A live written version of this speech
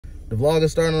the vlog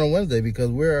is starting on Wednesday because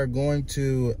we are going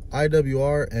to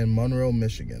IWR in Monroe,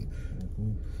 Michigan.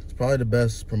 It's probably the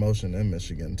best promotion in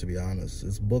Michigan, to be honest.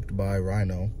 It's booked by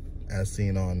Rhino, as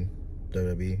seen on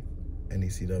WWE,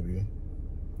 NECW,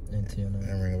 and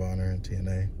TNA, and Ring of Honor, and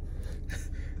TNA,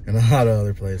 and a lot of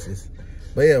other places.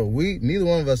 But yeah, neither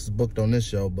one of us is booked on this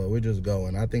show, but we're just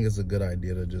going. I think it's a good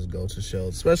idea to just go to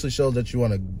shows, especially shows that you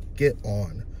want to get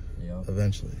on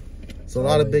eventually. So a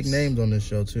lot of big names on this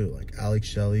show too, like Alex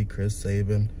Shelley, Chris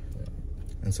Sabin,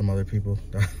 and some other people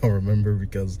that I don't remember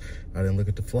because I didn't look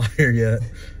at the flyer yet.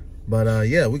 But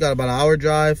yeah, we got about an hour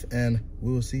drive, and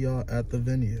we will see y'all at the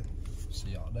venue. See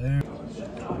y'all there.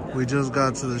 We just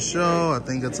got to the show. I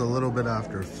think it's a little bit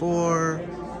after 4.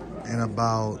 In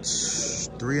about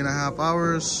 3.5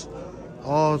 hours,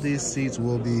 all these seats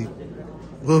will be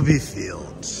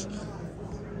filled.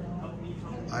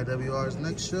 IWR's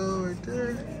next show right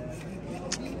there.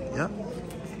 Yep.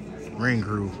 Ring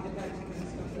crew.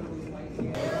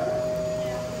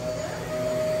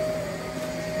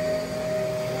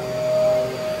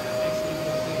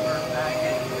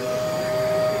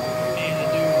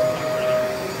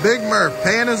 Big Murph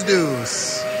paying his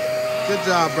dues. Good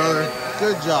job, brother.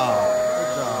 Good job.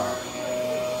 Good job.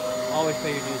 Always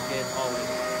pay your dues, kid. Always.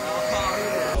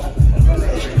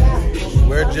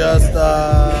 We're just,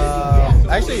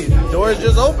 actually, doors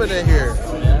just opened in here.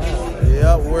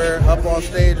 Yep, we're up on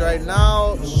stage right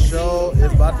now. Show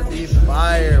is about to be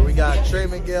fire. We got Trey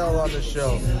Miguel on the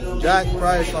show, Jack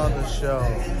Price on the show,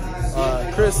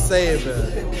 Chris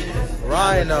Sabin,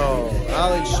 Rhino,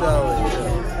 Alex Shelley,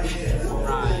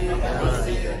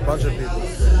 bunch of people.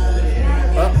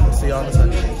 Oh, see y'all in a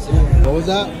second. What was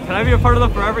that? Can I be a part of the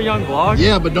Forever Young vlog?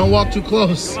 Yeah, but don't walk too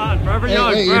close. Come on, Forever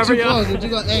Young, hey, Forever you're too Young. close. You're too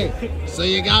close. Hey, so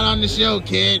you got on the show,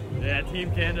 kid. Yeah,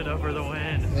 Team Canada for the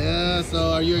win. Yeah,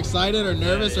 so are you excited or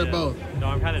nervous or both? No,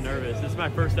 I'm kind of nervous. This is my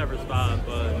first ever spot,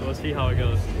 but we'll see how it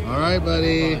goes. All right,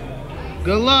 buddy.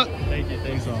 Good luck. Thank you.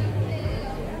 Thanks all.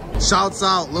 Shouts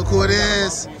out. Look who it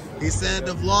is. He said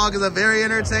the vlog is a very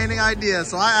entertaining idea.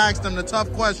 So I asked him the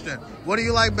tough question. What do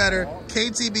you like better,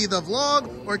 KTB the vlog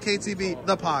or KTB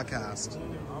the podcast?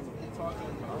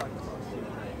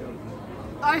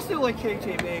 I still like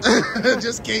KTB.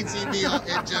 Just KTB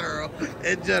in general.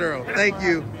 In general. Thank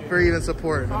you for even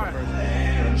supporting. All right.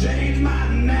 Change my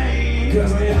name,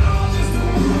 'cause we all just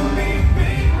wanna be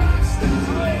big rock stars.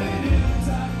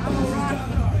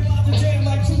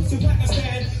 Like troops in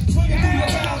Pakistan, swinging through your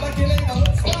town like it ain't a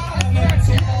hood spot.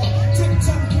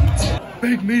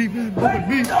 Big meaty man, big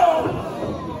meat.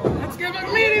 Let's give a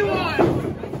meaty one.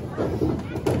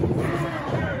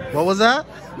 What was that?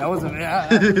 That wasn't me. That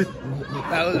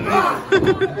was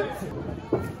amazing.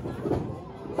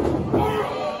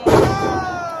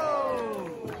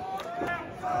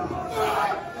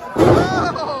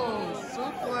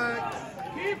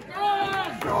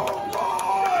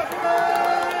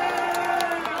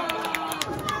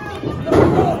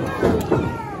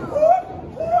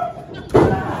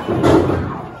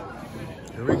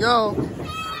 Here we go.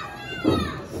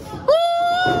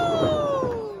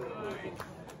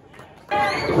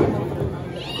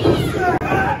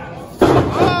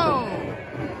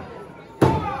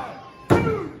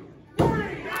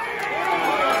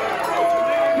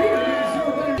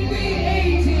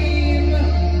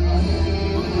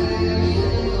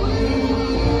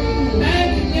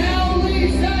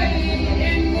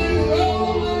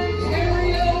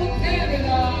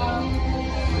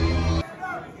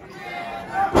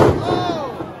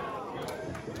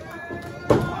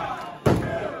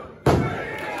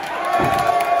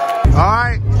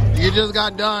 You just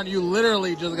got done. You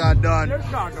literally just got done.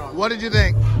 Just got done. What did you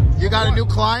think? You got a new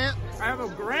client? I have a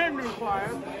brand new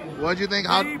client. What did you think?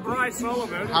 Bryce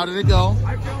Sullivan. How did it go?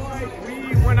 I feel like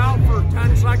we went out for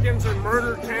 10 seconds and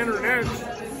murdered Tanner Nix,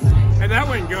 and that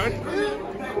went good.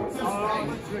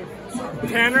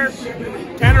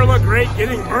 Tanner looked great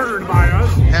getting murdered by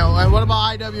us. And what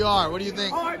about IWR? What do you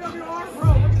think? Oh, IWR,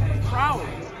 bro, crowd.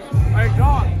 Like,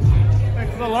 dog.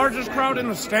 It's the largest crowd in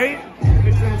the state.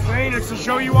 It's insane. It's the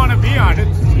show you want to be on.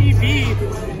 It's TV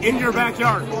in your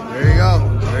backyard. There you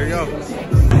go. There you go.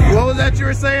 What was that you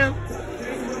were saying?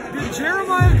 Did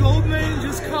Jeremiah Goldman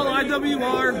just call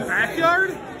IWR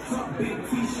backyard?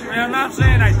 I'm not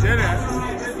saying I did it,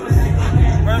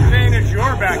 but I'm saying it's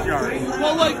your backyard.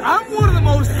 Well, like, I'm one of the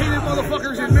most hated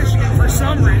motherfuckers in Michigan for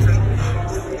some reason.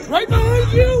 Right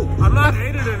behind you! I'm not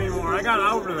hated anymore. I got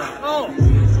over that. Oh.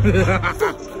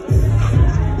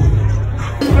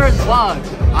 First vlog.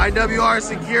 IWR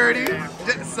security.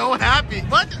 So happy.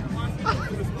 What?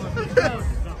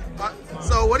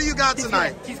 So what do you got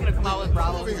tonight? He's gonna come out with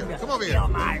Bravo. Come over here. Feel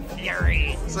my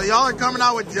fury. So y'all are coming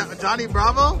out with Johnny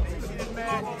Bravo?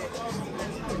 man.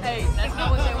 Hey, that's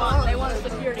not what they want. They want a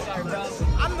security guard, bro.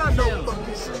 I'm not no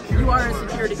fucking security. You are a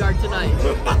security guard tonight.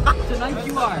 Tonight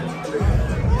you are.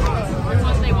 That's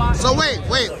what they want. So wait,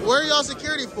 where are y'all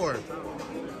security for?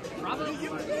 Bravo?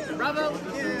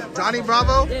 Bravo? Johnny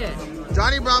Bravo? Yeah.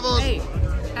 Johnny Bravo. Hey,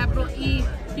 capital E,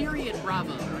 period,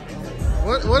 Bravo.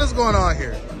 What is going on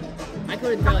here? I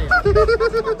couldn't tell you.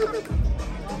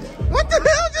 What the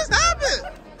hell just happened?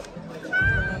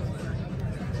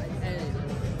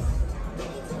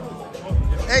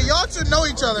 Hey, y'all should know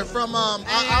each other from I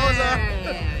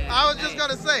was just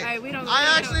gonna say. Hey, we don't. I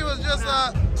actually was just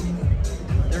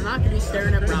They're not gonna be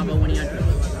staring at Bravo when he enters.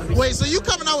 Wait, so you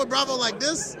coming out with Bravo like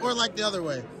this or like the other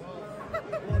way?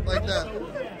 Like that?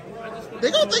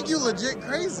 They gonna think you legit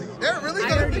crazy. They're really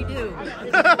gonna. I already do.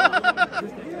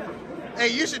 Hey,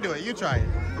 you should do it. You try it.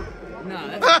 No,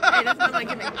 that's not my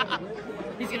gimmick.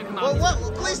 He's gonna come out.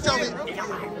 Well, please tell me.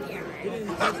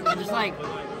 I'm just like,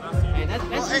 hey, that's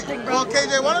the thing, bro. Well,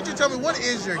 KJ, why don't you tell me what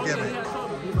is your gimmick?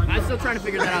 I'm still trying to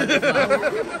figure that out.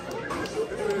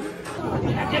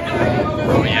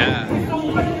 Oh, yeah.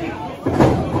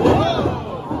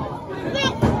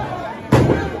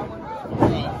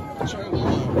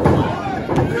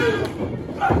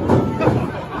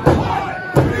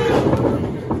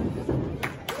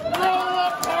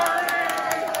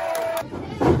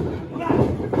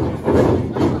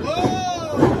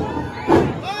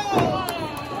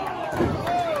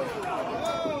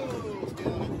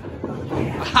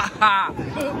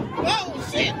 Oh,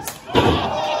 shit!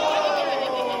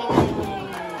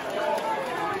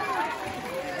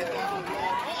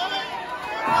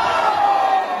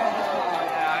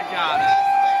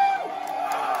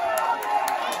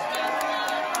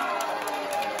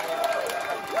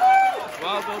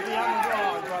 Well, go beyond the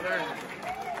wall, brother.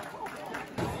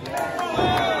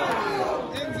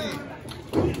 Indy.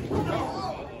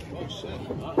 Oh, shit.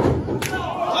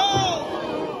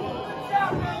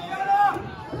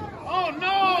 Oh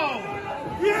no!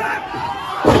 Yeah!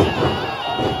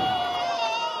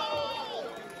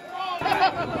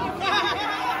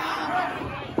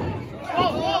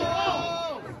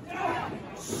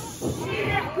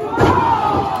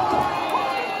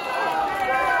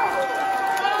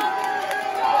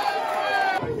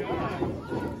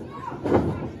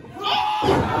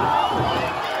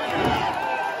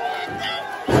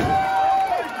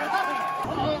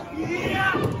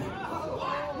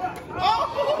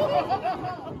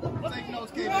 Take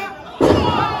notes, KJ.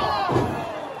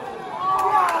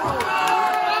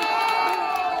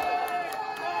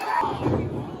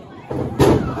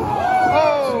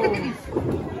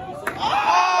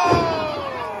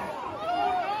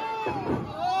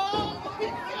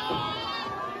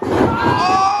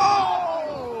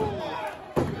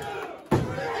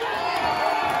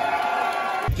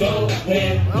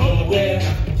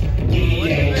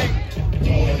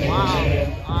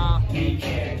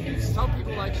 Some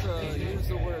people like to use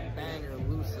the word banger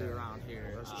loosely around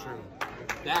here. That's true.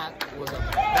 That was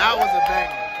a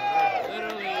banger.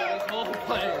 literally this whole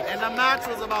play. And the match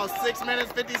was about 6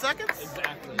 minutes, 50 seconds?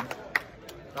 Exactly.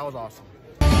 That was awesome.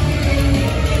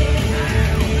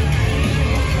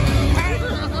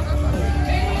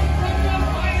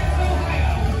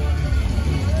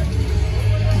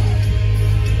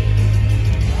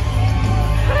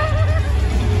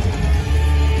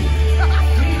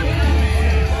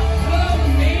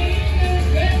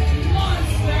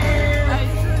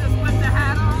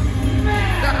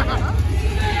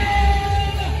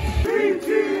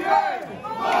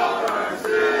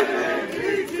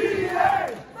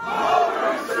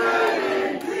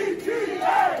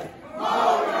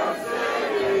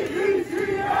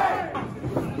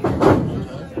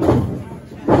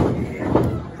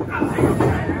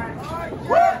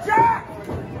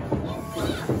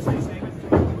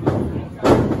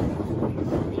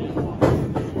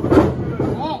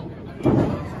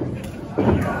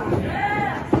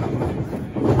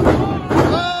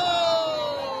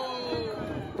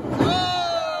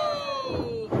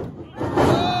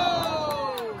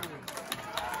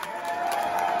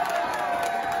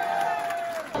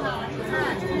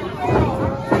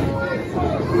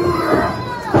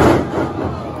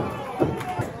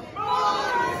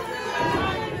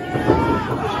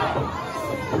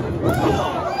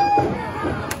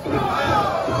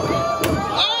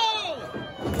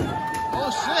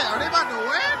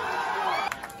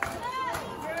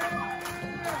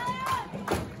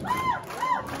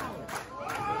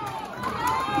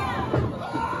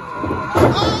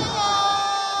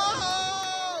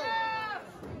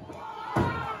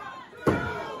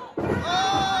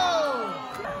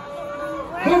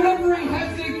 The referee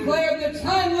has declared the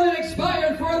time limit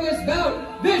expired for this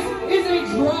bout. This is a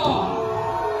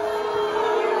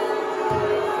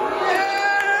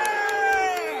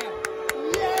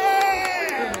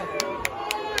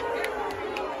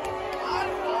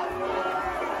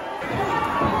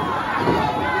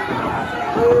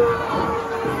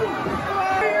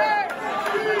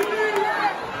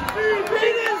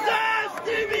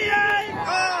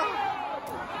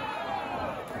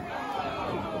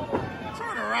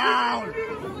Turn around.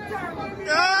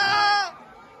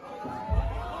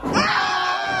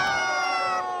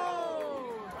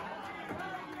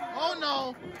 Oh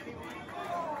no.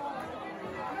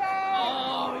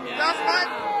 Oh, yeah.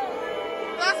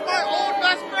 That's my old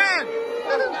best friend.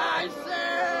 Nice,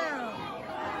 Sam.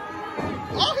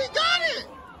 Oh, he got it.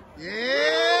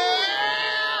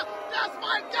 Yeah. That's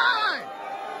my guy.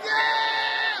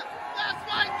 Yeah. That's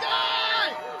my guy.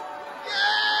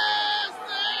 Yeah,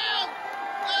 Sam.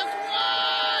 That's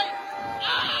right.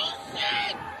 Oh,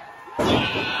 shit.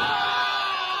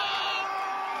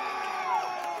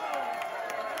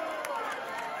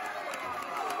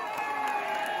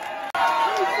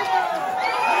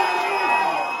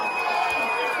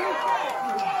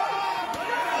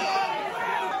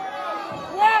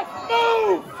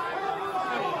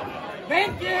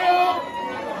 Thank you!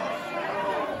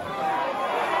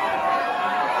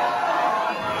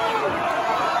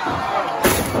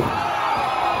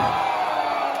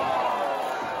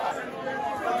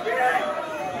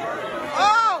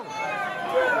 Oh!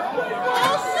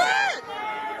 Oh, shit!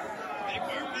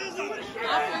 I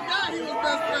forgot he was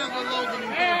best friends with Logan.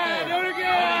 Yeah, do it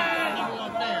again! Number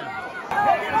one fan.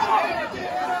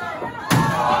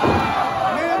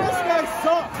 Man, this guy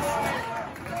sucks!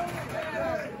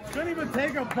 Couldn't even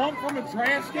take a bump from a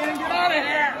trash can. Get out of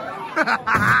here!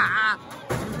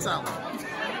 Tell him.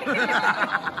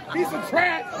 Piece of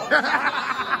trash!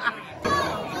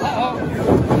 Uh-oh.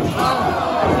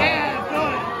 Oh. Yeah,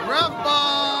 good. Ref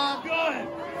bomb. Good.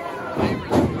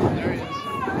 There he is.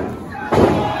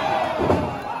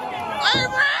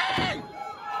 Avery!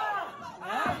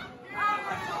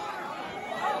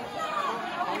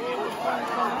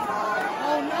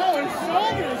 Oh no, his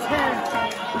shoulder's hurt.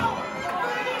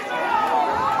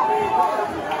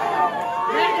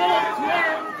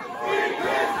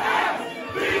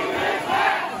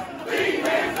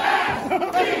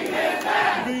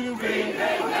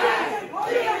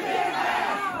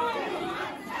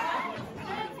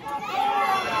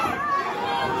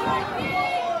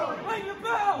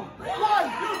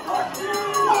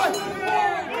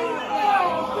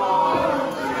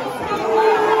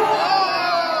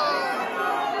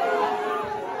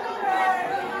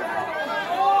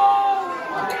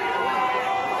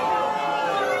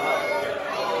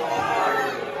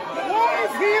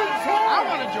 I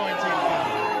want to join Team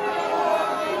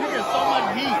Team. You get so much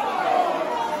heat.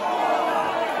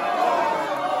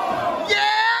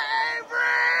 Yeah,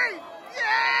 Avery!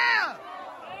 Yeah!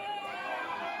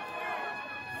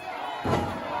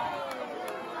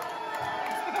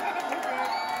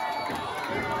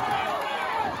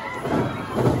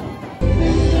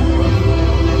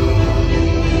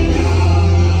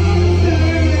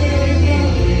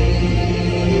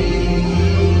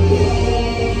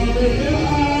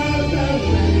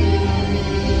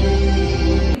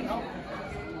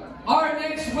 Our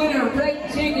next winner,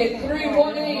 red ticket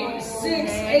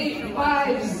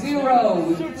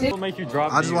 318-6850. It'll make you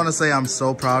drop. I just want to say I'm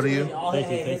so proud of you.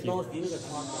 Thank you.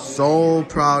 So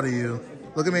proud of you.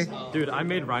 Look at me. Dude, I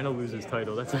made Rhino lose his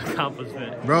title. That's an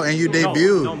accomplishment. Bro, and you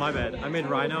debuted. No, my bad. I made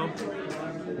Rhino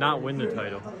not win the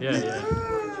title. Yeah.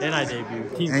 And I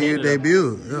debuted. Team And you Canada.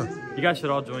 debuted. Yeah. You guys should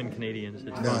all join Canadians.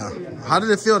 It's fun. Yeah. How did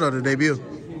it feel though to debut?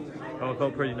 Oh, it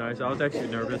felt pretty nice. I was actually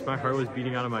nervous. My heart was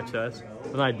beating out of my chest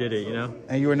when I did it, you know?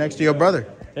 And you were next to your brother.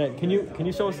 Yeah, can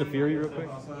you show us the Fury real quick?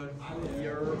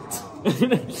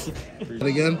 And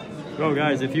again? Bro,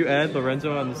 guys, if you add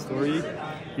Lorenzo on the story,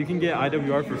 you can get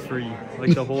IWR for free.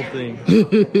 Like the whole thing.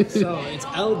 So it's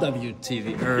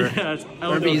LWTV, or Yeah, it's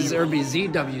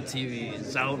LW. ZWTV,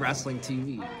 Zell Wrestling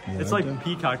TV. It's like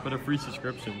Peacock, but a free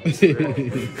subscription. It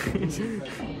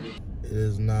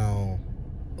is now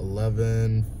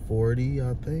 11:40,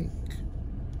 I think.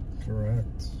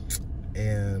 Correct.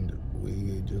 And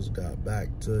we just got back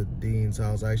to Dean's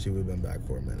house. Actually, we've been back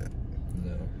for a minute.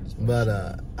 No.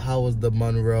 But how was the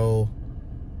Monroe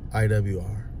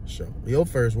IWR show? Your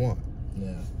first one.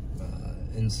 Yeah.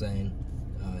 Insane.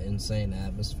 Insane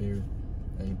atmosphere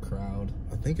and crowd.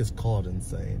 I think it's called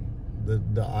Insane.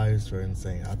 The eyes for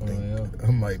Insane. I think. yeah.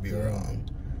 I might be Yeah. wrong.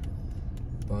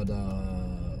 But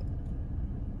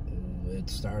it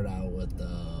started out with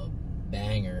a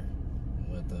banger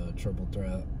with a triple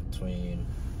threat between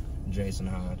Jason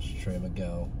Hodge, Trey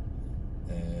Miguel,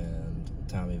 and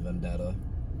Tommy Vendetta.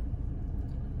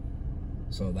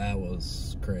 So that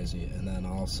was crazy. And then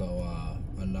also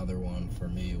another one for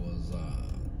me was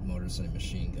Motor City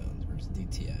Machine Guns Times,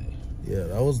 DTA. Yeah,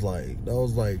 that was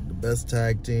like the best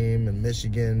tag team in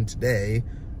Michigan today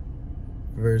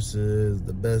versus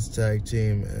the best tag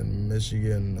team in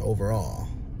Michigan overall.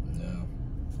 Yeah.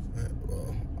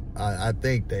 Well, I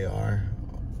think they are.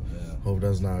 Yeah. Hope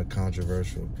that's not a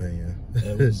controversial opinion.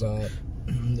 It was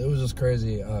it was just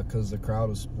crazy because the crowd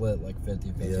was split like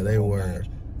 50-50. Yeah, they were. Match.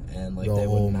 And like The they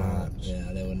whole would not, match.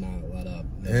 yeah, they would not let up.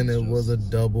 And it was a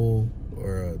double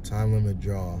or a time limit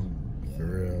draw, for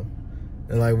real.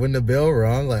 And like when the bell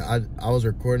rung, like I was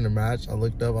recording the match, I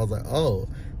looked up, I was like, oh,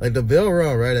 like the bell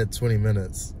rung right at 20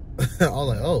 minutes. I was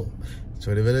like, oh,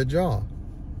 20-minute draw.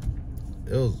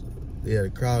 It was, yeah, the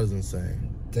crowd is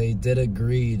insane. They did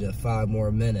agree to 5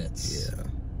 more minutes. Yeah.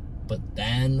 But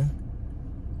then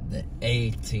the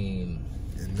A team.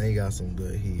 And they got some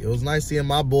good heat. It was nice seeing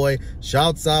my boy.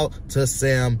 Shouts out to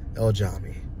Sam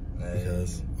El-Jami.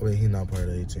 Because, I mean, he's not part of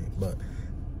the 18, but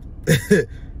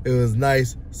it was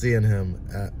nice seeing him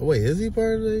at, wait, is he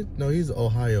part of the, no, he's an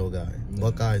Ohio guy. Yeah.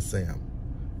 Buckeye Sam.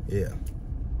 Yeah.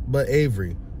 But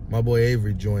Avery, my boy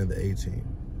Avery joined the A team.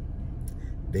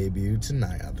 Debuted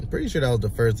tonight. I'm pretty sure that was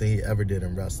the first thing he ever did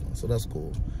in wrestling, so that's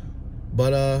cool.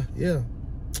 But, yeah.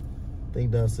 I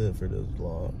think that's it for this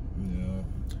vlog. Yeah.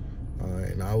 All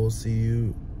right, and I will see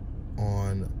you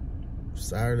on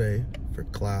Saturday for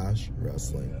Clash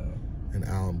Wrestling in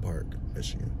Allen Park,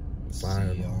 Michigan. See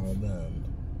y'all then.